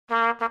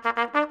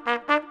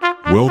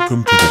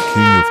Welcome to the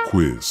King of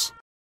Quiz.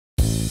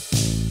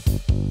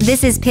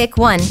 This is Pick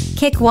 1,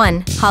 Kick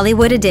 1,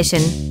 Hollywood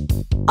Edition.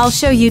 I'll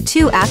show you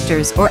two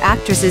actors or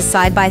actresses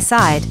side by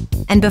side,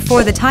 and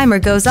before the timer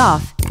goes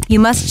off, you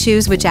must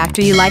choose which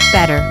actor you like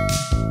better.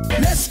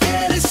 Let's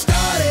get it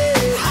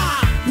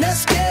started.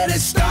 Let's get it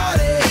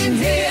started in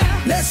here.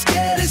 Let's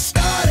get it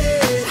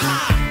started.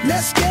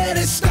 Let's get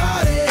it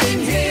started in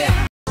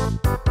here.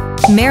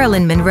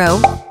 Marilyn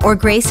Monroe or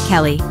Grace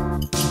Kelly?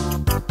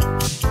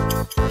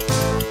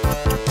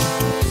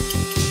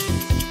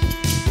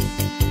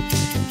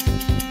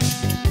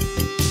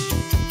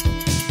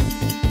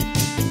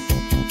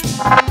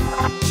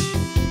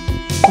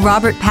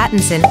 Robert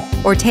Pattinson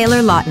or Taylor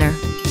Lautner?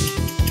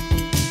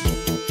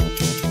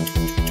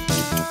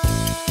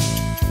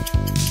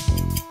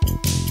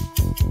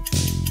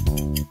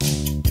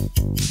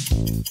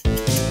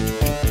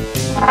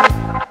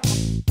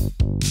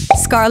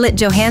 Scarlett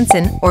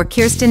Johansson or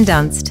Kirsten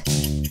Dunst?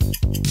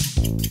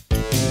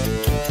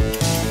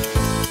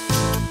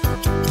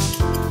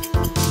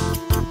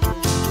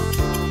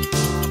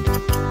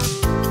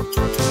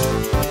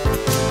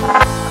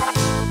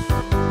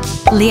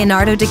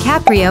 Leonardo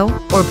DiCaprio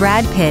or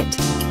Brad Pitt?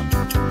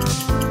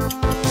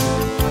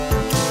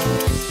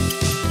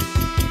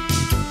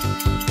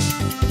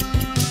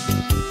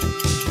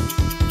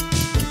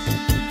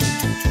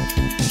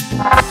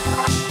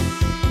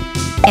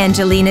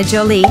 Angelina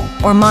Jolie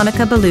or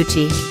Monica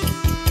Bellucci?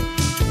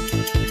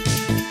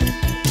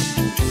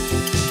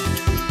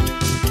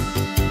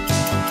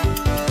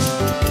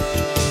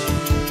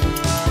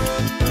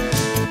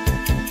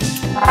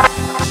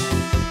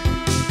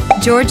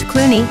 George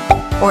Clooney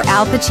or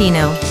Al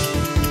Pacino?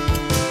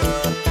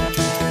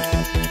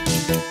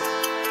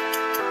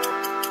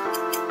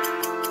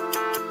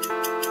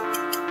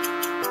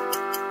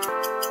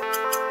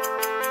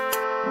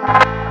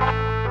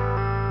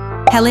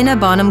 Helena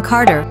Bonham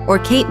Carter or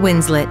Kate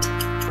Winslet?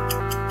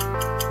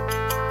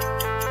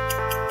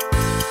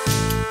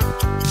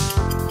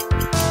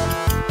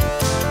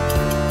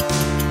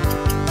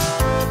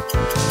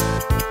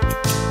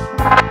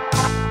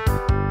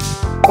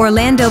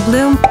 Orlando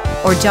Bloom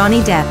or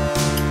Johnny Depp?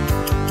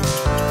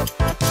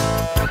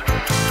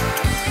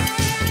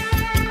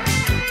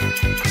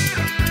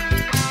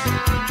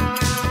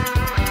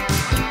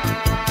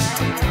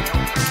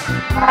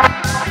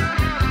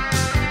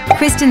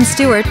 Kristen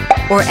Stewart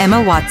or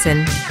Emma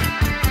Watson?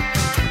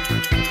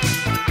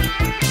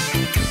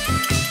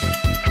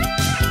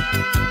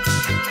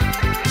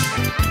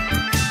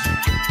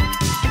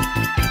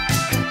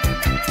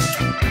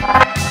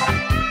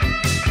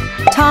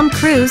 Tom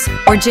Cruise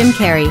or Jim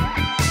Carrey?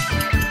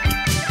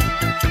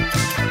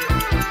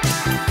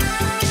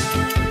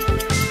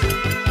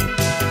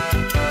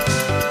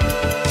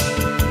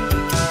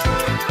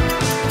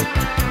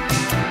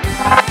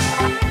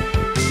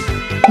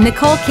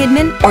 Nicole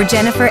Kidman or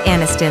Jennifer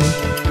Aniston?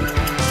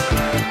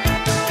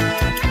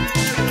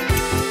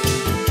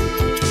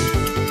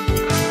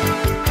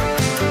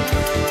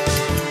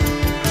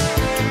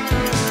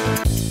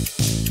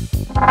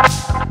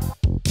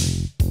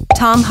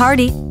 Tom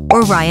Hardy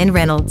or Ryan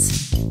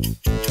Reynolds?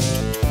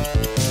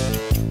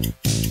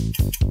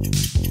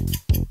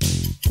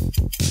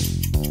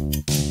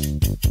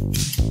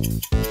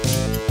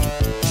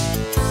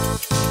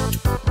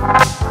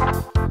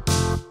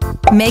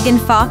 Megan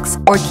Fox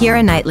or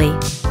Keira Knightley?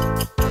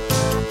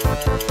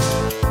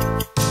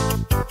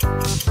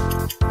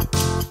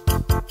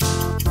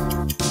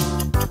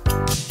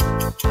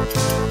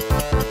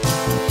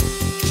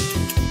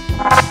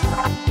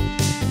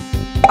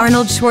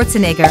 Arnold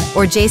Schwarzenegger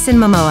or Jason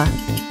Momoa?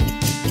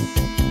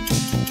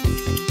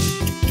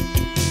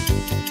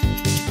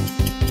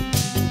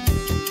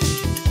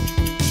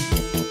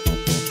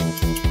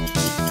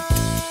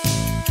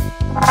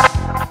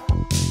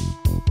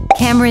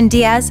 Cameron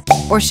Diaz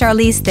or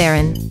Charlize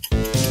Theron?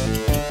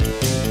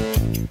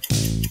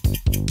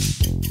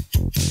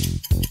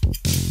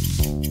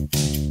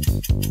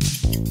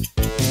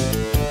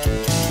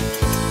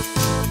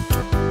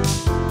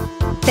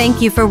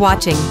 Thank you for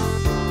watching.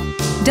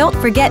 Don't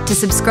forget to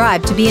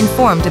subscribe to be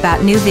informed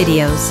about new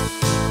videos.